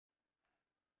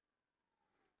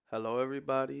Hello,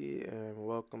 everybody, and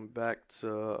welcome back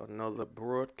to another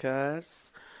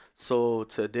broadcast. So,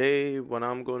 today, what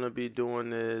I'm going to be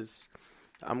doing is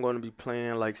I'm going to be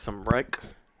playing like some rec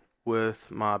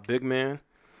with my big man.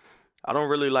 I don't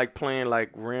really like playing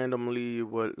like randomly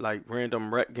with like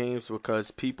random rec games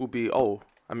because people be, oh,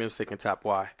 I mean, taking tap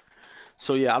Y.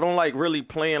 So, yeah, I don't like really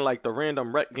playing like the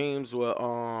random rec games with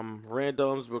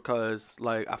randoms because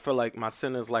like I feel like my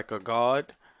center is like a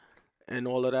god and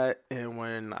all of that. And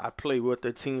when I play with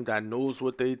a team that knows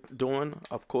what they doing,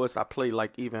 of course I play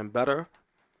like even better.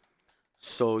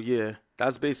 So yeah,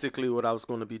 that's basically what I was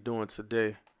going to be doing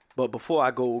today. But before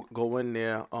I go in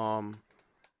there, I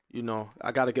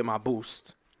got to get my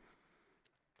boost.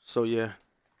 So yeah,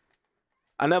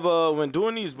 I never when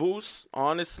doing these boosts,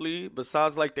 honestly,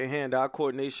 besides like the hand-eye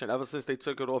coordination, ever since they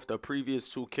took it off the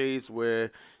previous 2Ks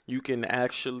where you can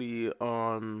actually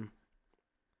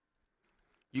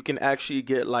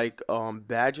get like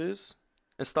badges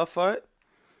and stuff for it.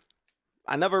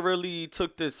 I never really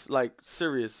took this like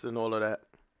serious and all of that.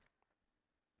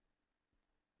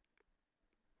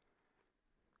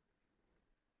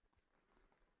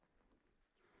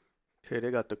 Okay, they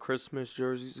got the Christmas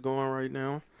jerseys going right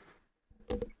now.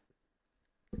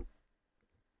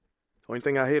 Only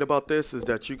thing I hate about this is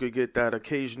that you could get that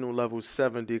occasional level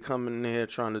 70 coming in here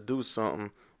trying to do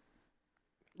something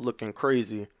looking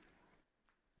crazy.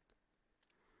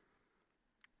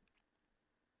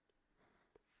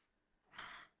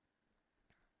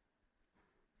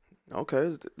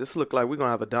 Okay, this look like we're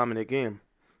gonna have a dominant game.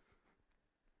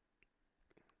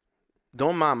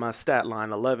 Don't mind my stat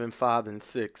line 11, 5, and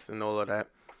 6 and all of that.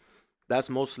 That's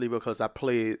mostly because I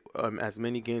play as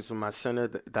many games with my center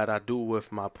that I do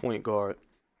with my point guard.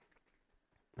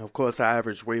 Of course, I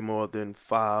average way more than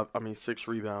 6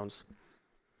 rebounds.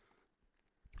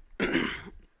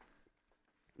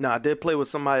 Now, I did play with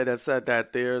somebody that said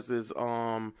that theirs is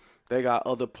they got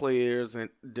other players and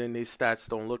then their stats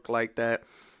don't look like that.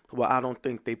 Well, I don't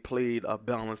think they played a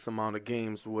balanced amount of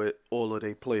games with all of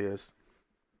their players.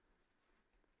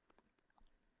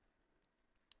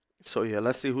 So yeah,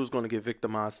 let's see who's gonna get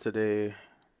victimized today.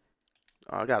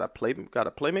 I got a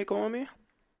playmaker on me.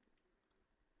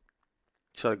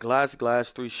 So glass,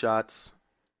 3 shots,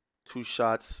 2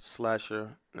 shots,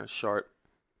 slasher, and a sharp.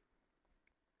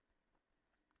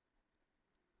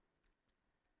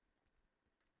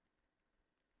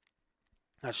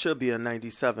 I should be a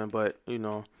 97, but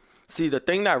see, the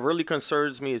thing that really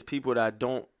concerns me is people that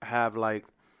don't have like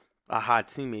a high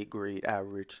teammate grade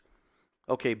average.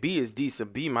 Okay, B is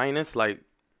decent. B minus, like,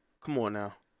 come on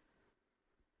now.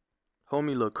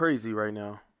 Homie look crazy right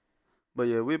now. But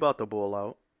yeah, we about to ball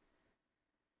out.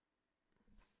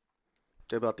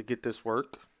 They about to get this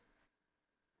work.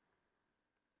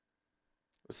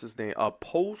 What's his name? A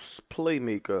post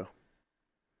playmaker.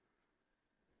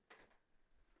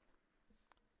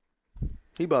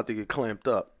 He about to get clamped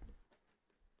up.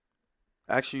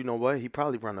 Actually, you know what? He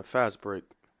probably run a fast break.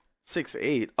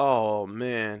 6'8". Oh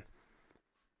man.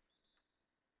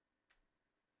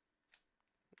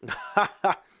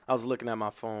 I was looking at my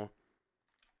phone.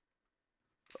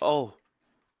 Oh,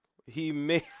 he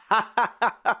made.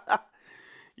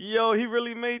 Yo, he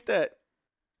really made that.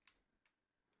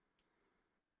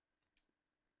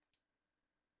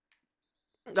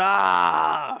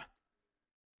 Ah,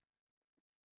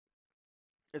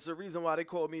 it's the reason why they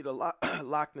call me the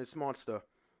Loch Ness Monster.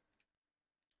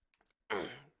 I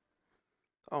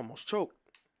almost choked.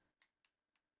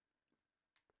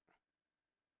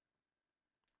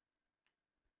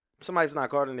 Somebody's not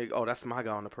guarding it. Oh, that's my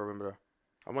guy on the perimeter.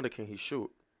 I wonder, can he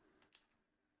shoot?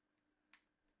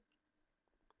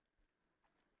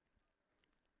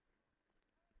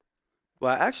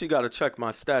 Well, I actually got to check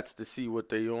my stats to see what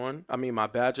they on. I mean, my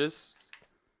badges,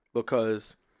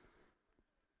 because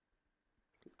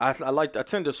I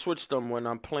tend to switch them when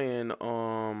I'm playing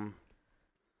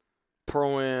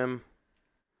pro am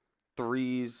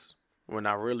threes when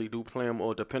I really do play them,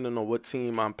 or depending on what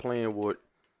team I'm playing with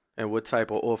and what type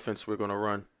of offense we're gonna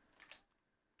run.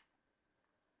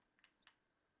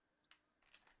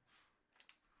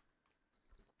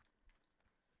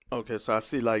 Okay, so I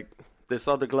see like this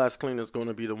other glass cleaner is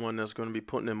gonna be the one that's gonna be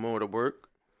putting in more to work.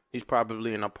 He's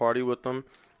probably in a party with them,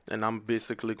 and I'm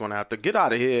basically gonna have to get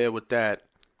out of here with that.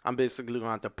 I'm basically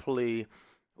gonna have to play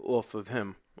off of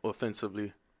him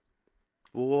offensively.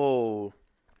 Whoa.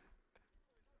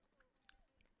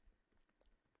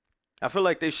 I feel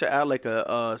like they should add like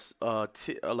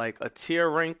like a tier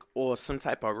rank or some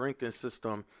type of ranking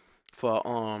system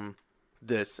for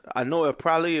this. I know it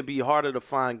probably would be harder to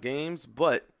find games,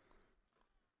 but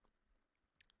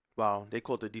wow, they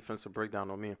called the defensive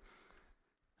breakdown on me.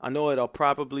 I know it'll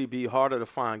probably be harder to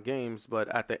find games, but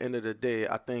at the end of the day,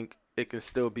 I think it can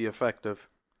still be effective.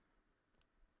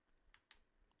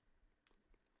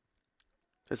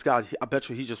 This guy, I bet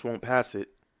you he just won't pass it.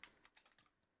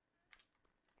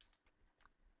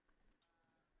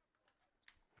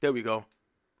 There we go.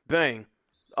 Bang.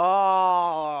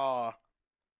 Oh.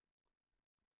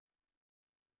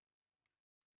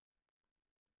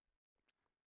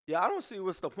 Yeah, I don't see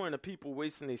what's the point of people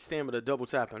wasting their stamina double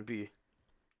tapping B.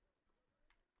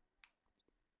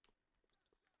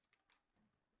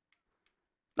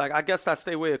 Like, I guess that's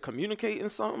their way of communicating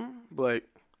something, but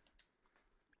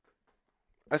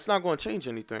that's not going to change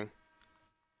anything.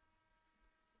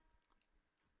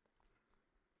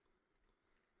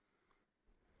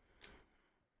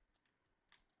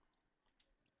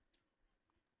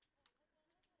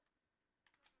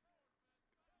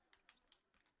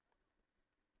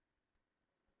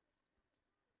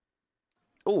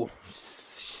 Oh,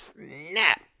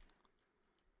 snap.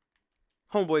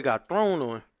 Homeboy got thrown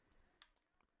on.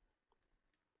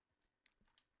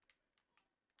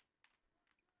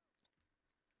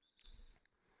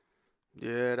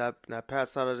 Yeah, that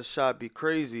pass out of the shot be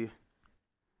crazy.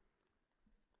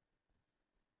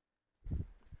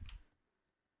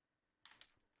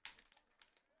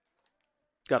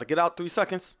 Got to get out 3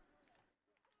 seconds.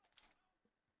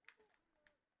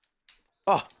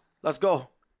 Oh, let's go.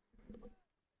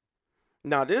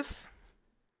 Now this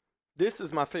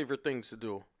is my favorite thing to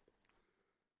do.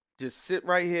 Just sit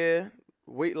right here,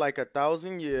 wait like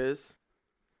 1,000 years,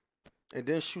 and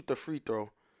then shoot the free throw.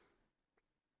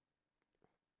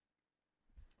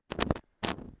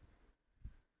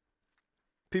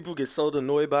 People get so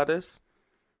annoyed by this,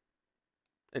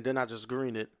 and then I just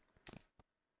green it.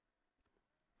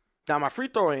 Now my free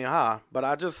throw ain't high, but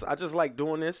I just like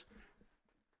doing this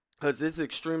because it's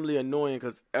extremely annoying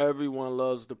because everyone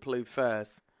loves to play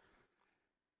fast.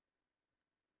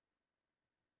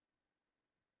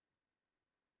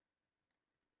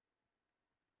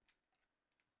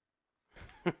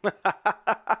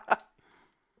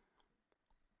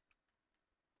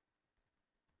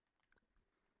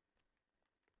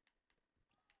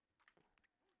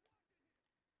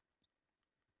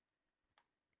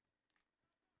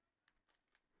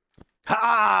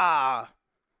 Ha!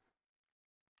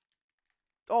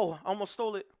 Oh, I almost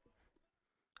stole it.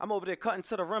 I'm over there cutting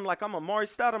to the rim like I'm a Maury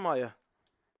Stoudemire.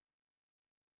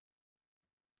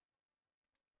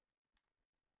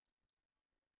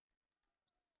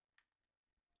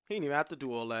 He didn't even have to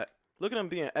do all that. Look at him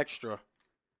being extra.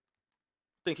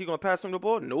 Think he gonna pass him the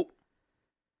ball? Nope.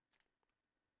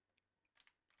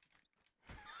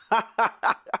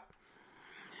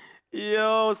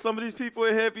 Yo, some of these people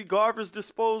in here be garbage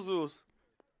disposals.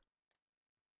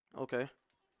 Okay.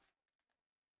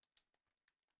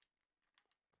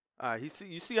 All right.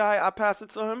 You see how I pass it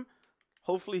to him?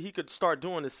 Hopefully he could start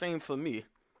doing the same for me.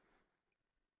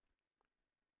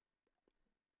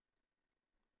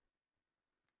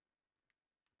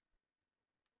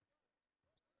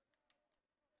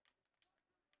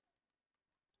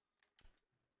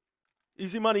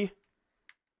 Easy money.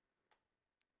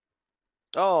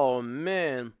 Oh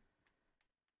man.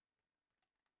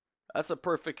 That's a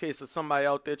perfect case of somebody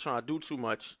out there trying to do too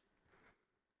much.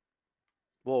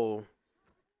 Whoa.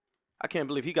 I can't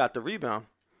believe he got the rebound.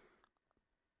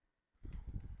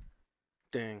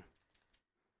 Dang.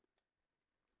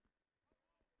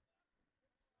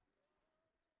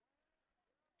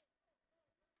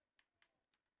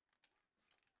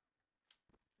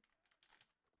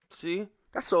 See?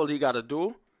 That's all he got to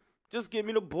do. Just give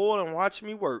me the ball and watch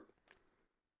me work.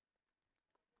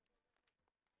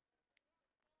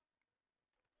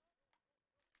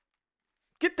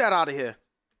 Get that out of here.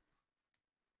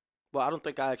 Well, I don't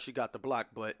think I actually got the block,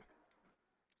 but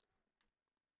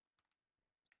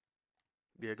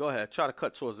yeah, go ahead. Try to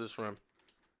cut towards this rim.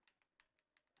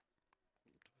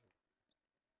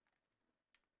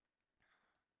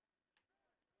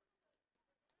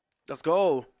 Let's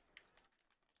go.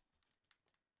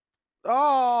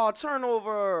 Oh,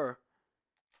 turnover.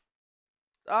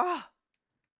 Ah.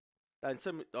 That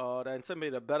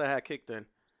intimidator better have kicked in.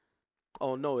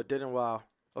 Oh, no, it didn't. Wow.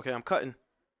 Okay, I'm cutting.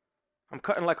 I'm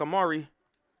cutting like Amari.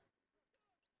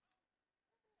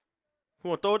 Who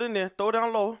want to throw it in there? Throw it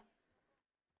down low.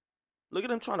 Look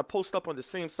at him trying to post up on the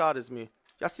same side as me.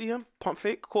 Y'all see him? Pump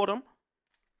fake. Caught him.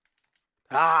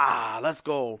 Ah, let's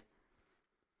go.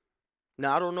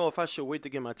 Now, I don't know if I should wait to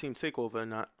get my team takeover or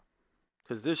not.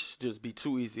 Because this should just be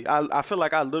too easy. I feel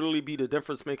like I literally be the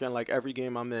difference maker in like every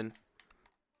game I'm in.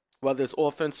 Whether it's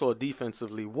offense or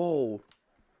defensively. Whoa.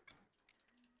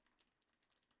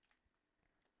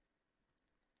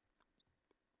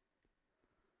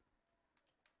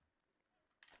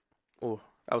 Oh,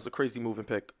 that was a crazy moving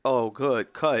pick. Oh,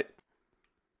 good. Cut.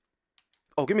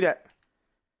 Oh, give me that.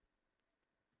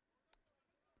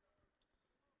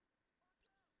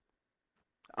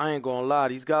 I ain't gonna lie.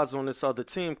 These guys on this other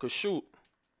team could shoot.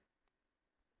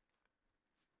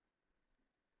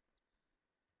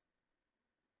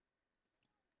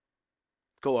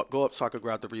 Go up so I could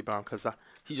grab the rebound because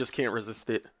he just can't resist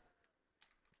it.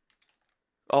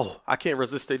 Oh, I can't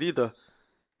resist it either.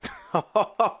 I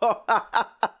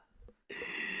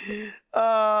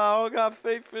don't got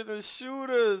faith in the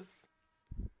shooters.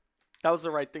 That was the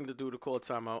right thing to do to call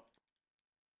timeout.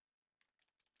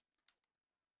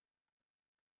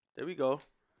 There we go.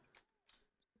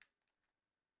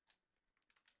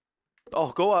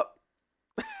 Oh, go up.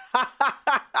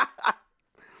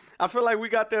 I feel like we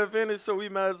got the advantage, so we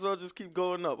might as well just keep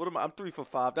going up. What am I? I'm 3 for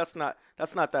 5. That's not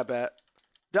that bad.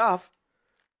 Duff.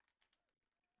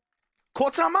 Call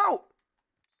timeout.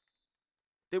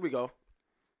 There we go.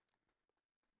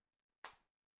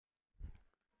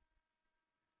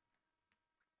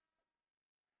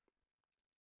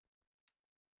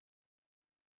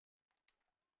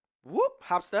 Whoop.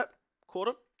 Hop step.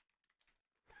 Quarter.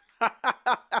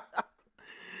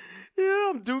 Yeah,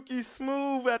 I'm Dookie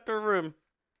smooth at the rim.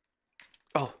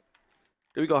 Oh,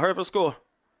 there we go. Hurry up and score.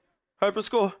 Hurry up and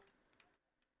score.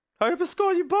 Hurry up and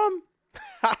score, you bum.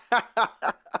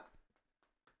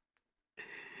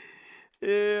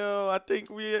 Yeah, I think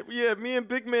me and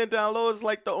Big Man down low is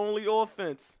like the only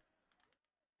offense.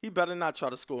 He better not try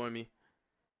to score on me.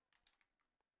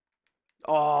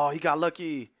 Oh, he got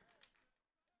lucky.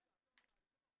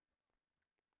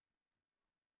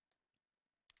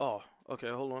 Oh, okay,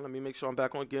 hold on. Let me make sure I'm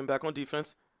getting back on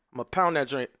defense. I'm gonna pound that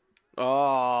joint.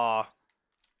 Oh,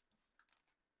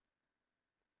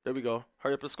 there we go.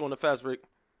 Hurry up and score on the fast break.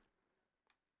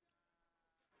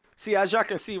 See, as y'all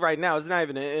can see right now, it's not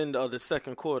even the end of the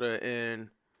second quarter, and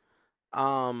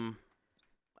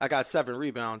I got 7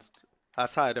 rebounds.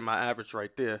 That's higher than my average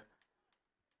right there.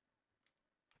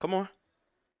 Come on.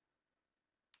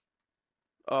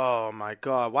 Oh my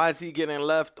God, why is he getting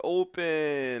left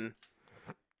open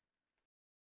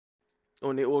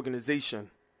on the organization?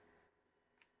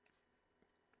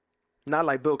 Not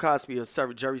like Bill Cosby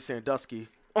or Jerry Sandusky.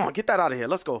 Oh, get that out of here.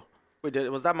 Let's go. Wait,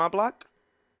 was that my block?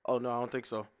 Oh no, I don't think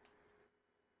so.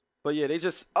 But yeah, they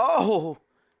just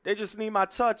need my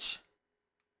touch.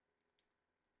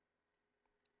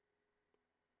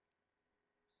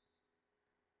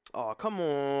 Oh, come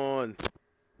on.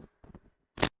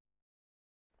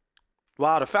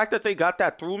 Wow, the fact that they got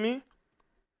that through me.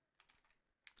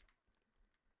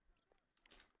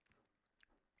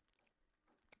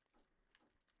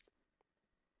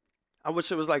 I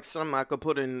wish it was like something I could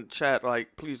put in chat,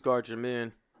 like, please guard your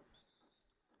man.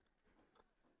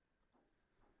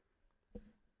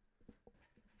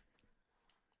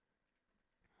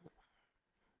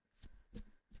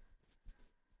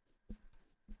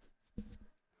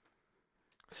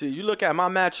 See, you look at my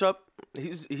matchup,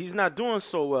 he's not doing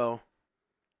so well.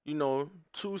 You know,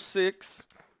 2-6,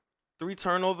 3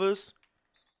 turnovers.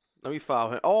 Let me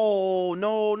foul him. Oh,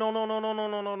 no, no, no, no, no, no,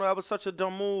 no, no, no. That was such a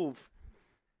dumb move.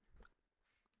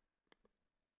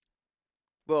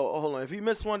 Well, hold on. If he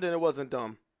missed one, then it wasn't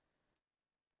dumb.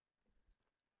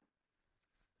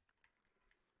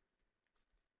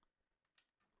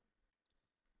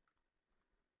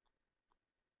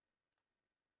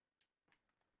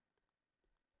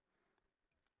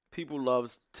 People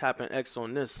loves tapping X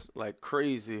on this like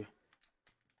crazy.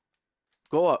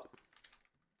 Go up.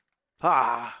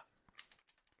 Ah.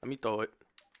 Let me throw it.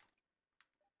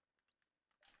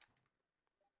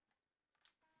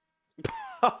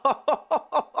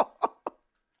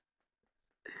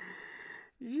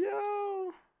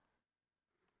 Yo.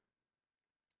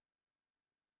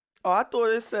 Oh, I thought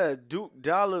it said Duke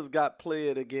Dollars got player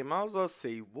of the game. I was gonna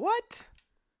say, what?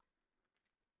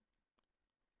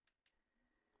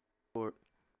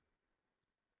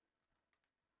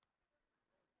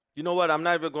 You know what? I'm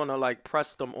not even gonna like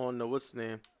press them on the what's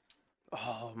name.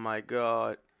 Oh my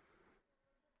God.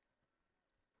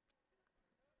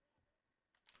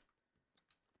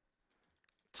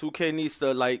 2K needs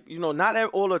to like, not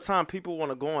all the time people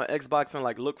want to go on Xbox and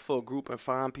like look for a group and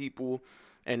find people,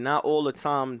 and not all the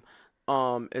time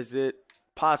is it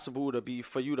possible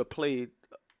for you to play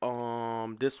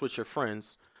this with your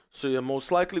friends. So you're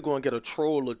most likely going to get a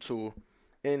troll or two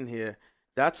in here.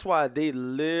 That's why they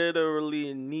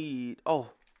literally need.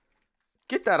 Oh,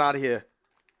 get that out of here.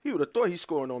 He would have thought he's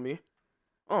scoring on me.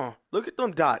 Oh, look at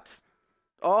them dots.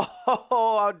 Oh,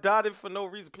 I dotted for no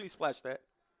reason. Please splash that.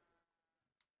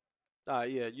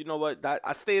 Yeah, you know what?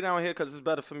 I stay down here because it's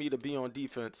better for me to be on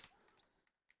defense.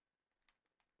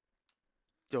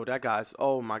 Yo, that guy's,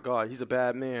 oh my God, he's a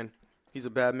bad man. He's a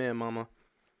bad man, mama.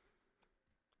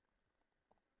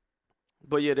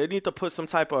 But yeah, they need to put some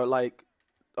type of like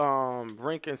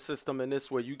ranking system in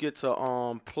this where you get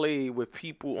to play with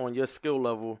people on your skill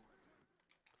level.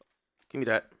 Give me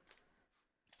that.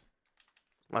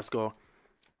 Let's go.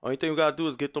 Only thing we gotta do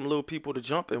is get them little people to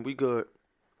jump and we good.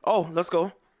 Oh, let's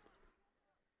go.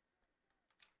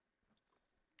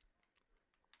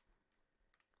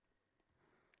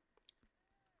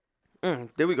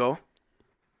 There we go.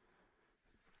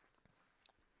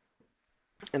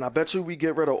 And I bet you we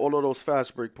get rid of all of those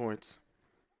fast break points.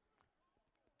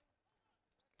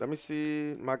 Let me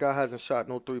see. My guy hasn't shot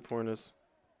no three-pointers.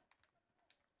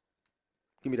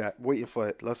 Give me that. Waiting for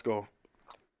it. Let's go.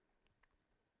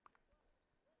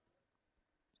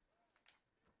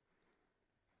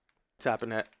 Tapping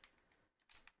that.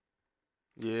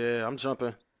 Yeah, I'm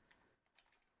jumping.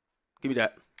 Give me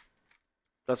that.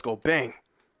 Let's go. Bang.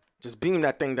 Just beam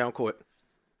that thing down court.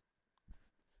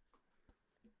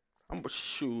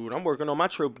 Shoot, I'm working on my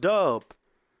trip dub.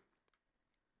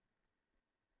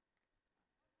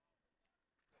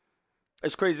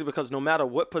 It's crazy because no matter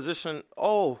what position,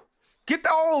 get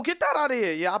that out of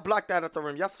here. Yeah, I blocked that at the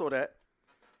rim. Y'all saw that.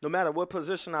 No matter what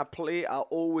position I play, I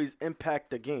always impact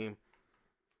the game.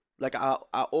 Like I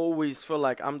always feel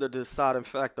like I'm the deciding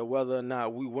factor whether or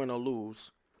not we win or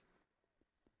lose.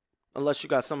 Unless you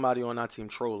got somebody on our team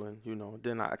trolling,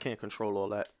 then I can't control all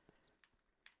that.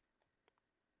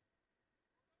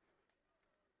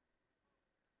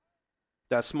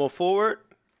 That small forward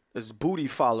is booty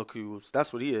follicles.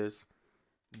 That's what he is.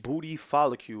 Booty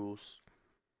follicles.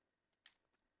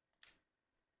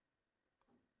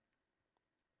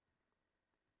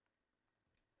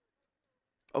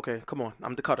 Okay, come on.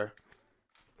 I'm the cutter.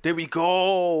 There we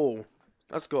go.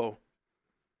 Let's go.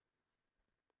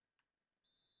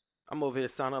 I'm over here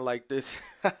sounding like this.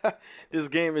 This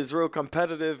game is real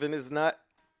competitive and it's not.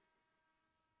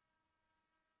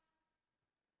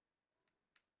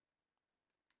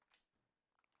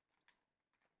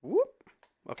 Whoop.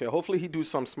 Okay, hopefully he do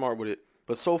something smart with it.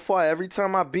 But so far, every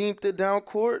time I beamed it down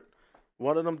court,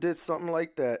 one of them did something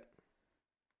like that.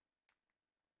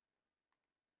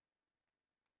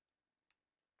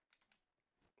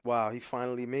 Wow, he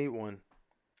finally made one.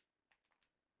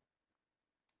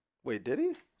 Wait, did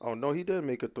he? Oh, no, he did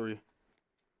make a three.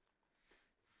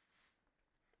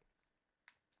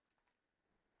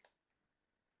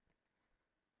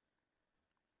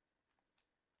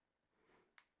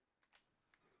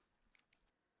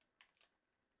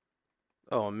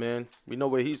 Oh, man. We know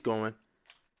where he's going.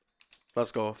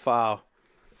 Let's go. Foul.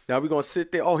 Now we're going to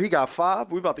sit there. Oh, he got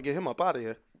five? We about to get him up out of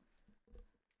here.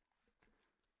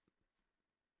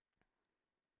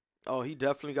 Oh, he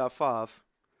definitely got five.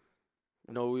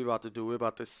 You know what we about to do? We're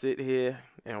about to sit here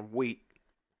and wait.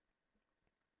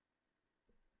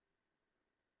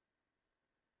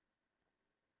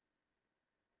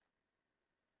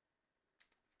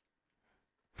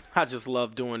 I just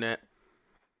love doing that.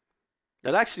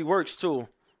 That actually works too.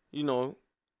 You know,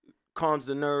 calms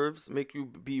the nerves, make you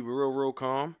be real, real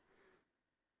calm.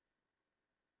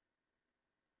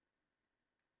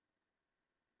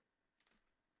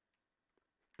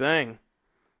 Bang.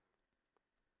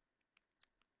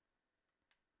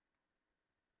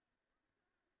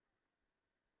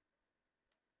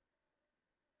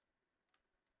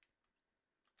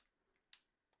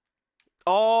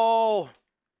 Oh,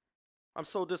 I'm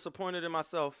so disappointed in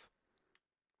myself.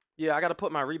 Yeah, I got to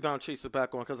put my rebound chaser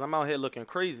back on because I'm out here looking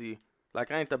crazy.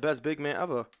 Like I ain't the best big man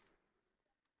ever.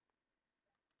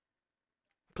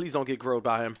 Please don't get grilled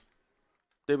by him.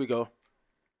 There we go.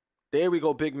 There we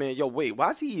go, big man. Yo, wait,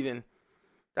 why is he even?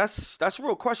 That's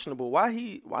real questionable. Why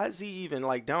is he even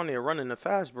like down there running the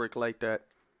fast break like that?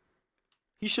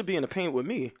 He should be in the paint with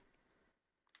me.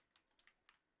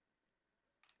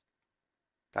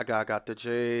 That guy got the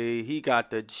J. He got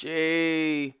the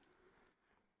J.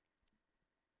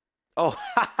 Oh,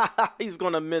 he's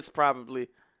gonna miss probably.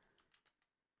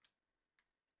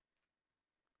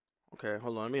 Okay,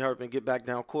 hold on. Let me hurry up and get back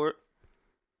down court.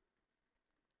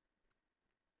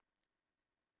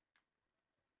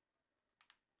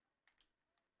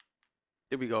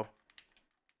 There we go.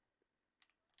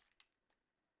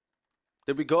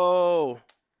 There we go.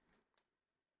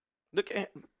 Look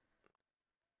at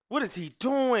what is he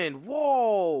doing?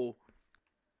 Whoa.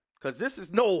 Cause this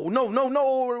is no, no, no,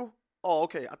 no. Oh,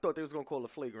 okay. I thought they was gonna call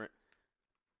it flagrant.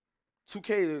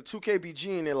 2K be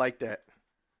G'ing it like that.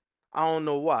 I don't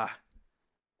know why.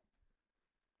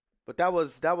 But that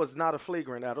was not a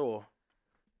flagrant at all.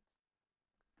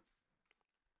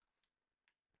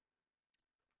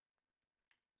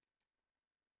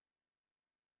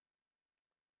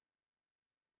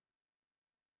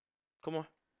 Come on.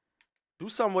 Do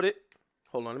something with it.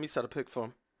 Hold on. Let me set a pick for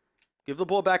him. Give the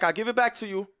ball back. I'll give it back to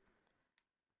you.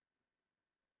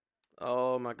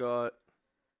 Oh, my God.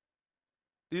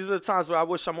 These are the times where I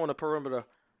wish I'm on the perimeter.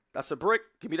 That's a brick.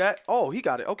 Give me that. Oh, he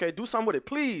got it. Okay, do something with it,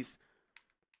 please.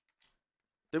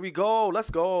 There we go.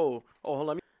 Let's go. Oh, hold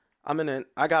on.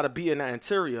 I gotta be in the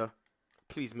interior.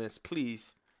 Please, miss.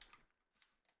 Please.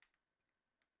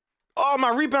 Oh,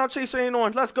 my rebound chase ain't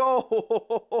on. Let's go.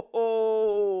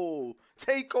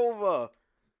 Take over.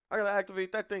 I gotta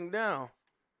activate that thing down.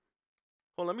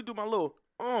 Hold on, let me do my little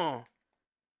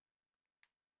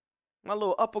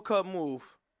uppercut move.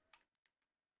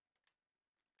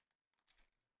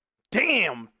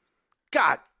 Damn.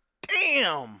 God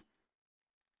damn.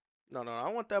 No, I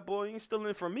want that boy. He ain't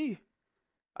stealing from me.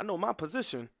 I know my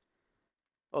position.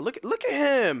 Oh, look at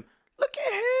him. Look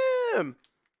at him.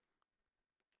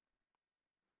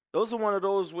 Those are one of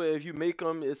those where if you make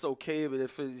them, it's okay, but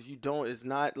if you don't, it's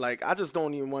not. Like, I just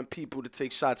don't even want people to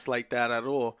take shots like that at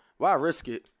all. Why risk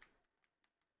it?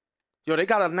 Yo, they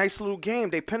got a nice little game.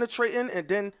 They penetrating and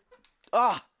then,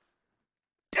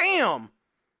 damn.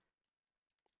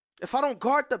 If I don't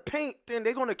guard the paint, then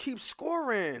they're going to keep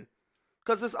scoring.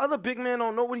 Because this other big man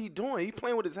don't know what he doing. He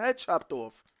playing with his head chopped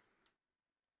off.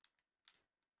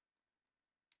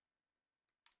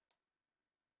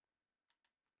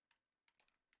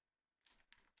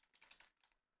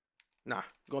 Nah,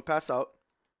 gonna pass out.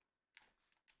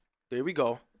 There we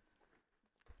go.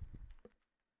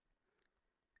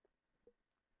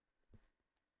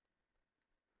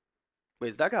 Wait,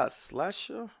 is that guy a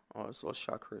slasher? Oh, it's all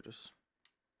shot creators.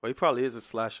 Well, he probably is a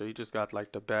slasher. He just got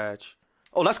like the badge.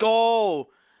 Oh, let's go.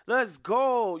 Let's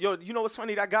go. Yo, you know what's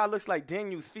funny? That guy looks like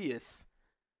Daniel Theis.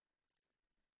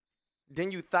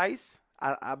 Daniel Theis.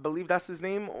 I believe that's his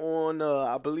name on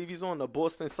I believe he's on the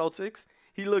Boston Celtics.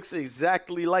 He looks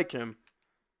exactly like him.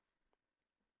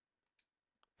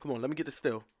 Come on, let me get the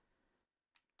steal.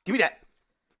 Give me that.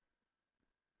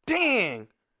 Dang.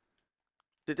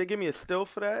 Did they give me a steal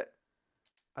for that?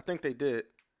 I think they did.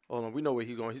 Hold on, we know where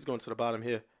he's going. He's going to the bottom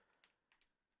here.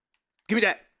 Give me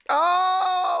that.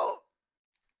 Oh!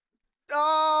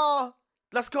 Oh!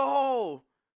 Let's go.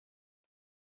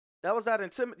 That was that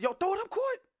Yo, throw it up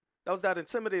court. That was that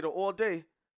intimidator all day.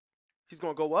 He's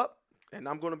going to go up, and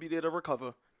I'm going to be there to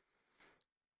recover.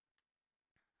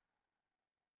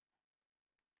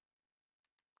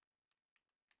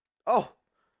 Oh.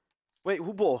 Wait,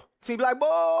 who ball? Team Black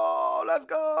ball. Let's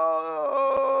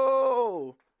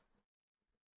go.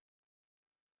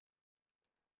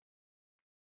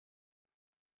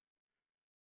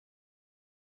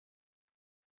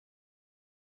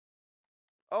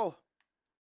 Oh.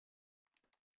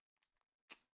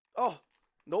 Oh.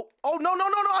 Nope. Oh, no.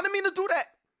 I didn't mean to do that.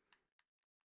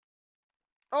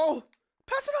 Oh.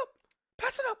 Pass it up.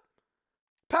 Pass it up.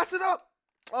 Pass it up.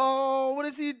 Oh, what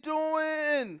is he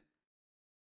doing?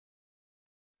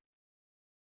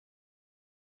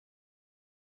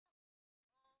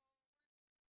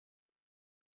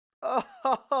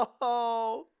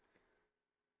 Oh.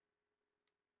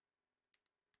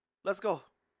 Let's go.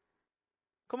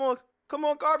 Come on. Come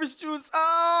on, garbage juice.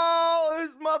 Oh,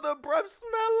 his mother breath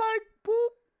smell like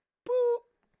boop, boop.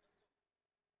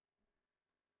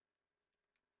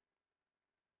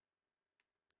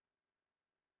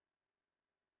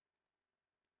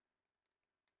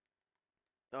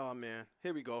 Oh, man.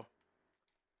 Here we go.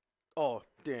 Oh,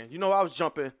 damn. You know I was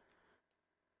jumping.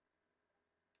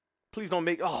 Please don't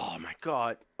make... Oh, my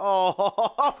God.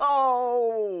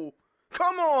 Oh,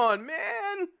 come on,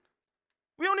 man.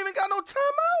 We don't even got no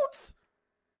timeouts.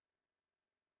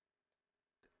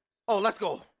 Oh, let's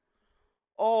go.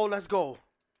 Oh, let's go.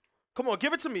 Come on,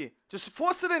 give it to me. Just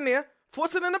force it in there.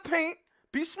 Force it in the paint.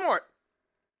 Be smart.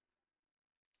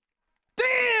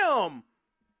 Damn.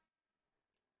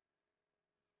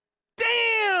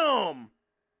 Damn.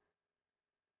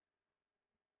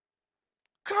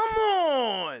 Come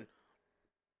on.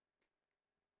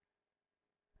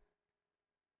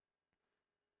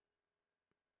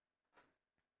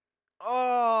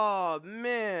 Oh,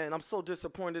 man. I'm so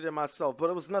disappointed in myself. But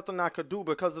it was nothing I could do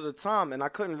because of the time. And I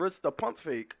couldn't risk the pump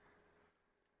fake.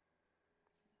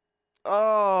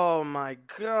 Oh, my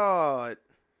God.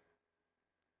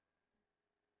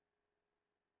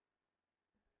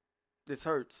 This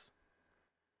hurts.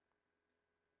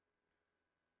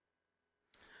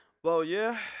 Well,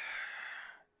 yeah.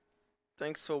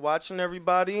 Thanks for watching,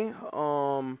 everybody.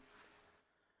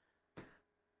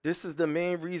 This is the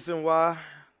main reason why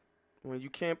when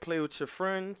you can't play with your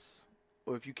friends,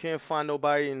 or if you can't find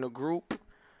nobody in the group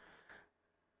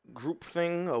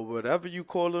thing, or whatever you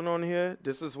call it on here,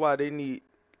 this is why they need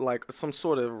like some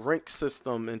sort of rank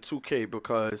system in 2K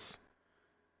because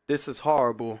this is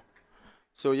horrible.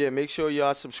 So yeah, make sure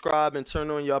y'all subscribe and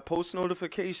turn on y'all post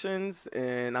notifications,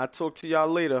 and I'll talk to y'all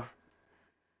later.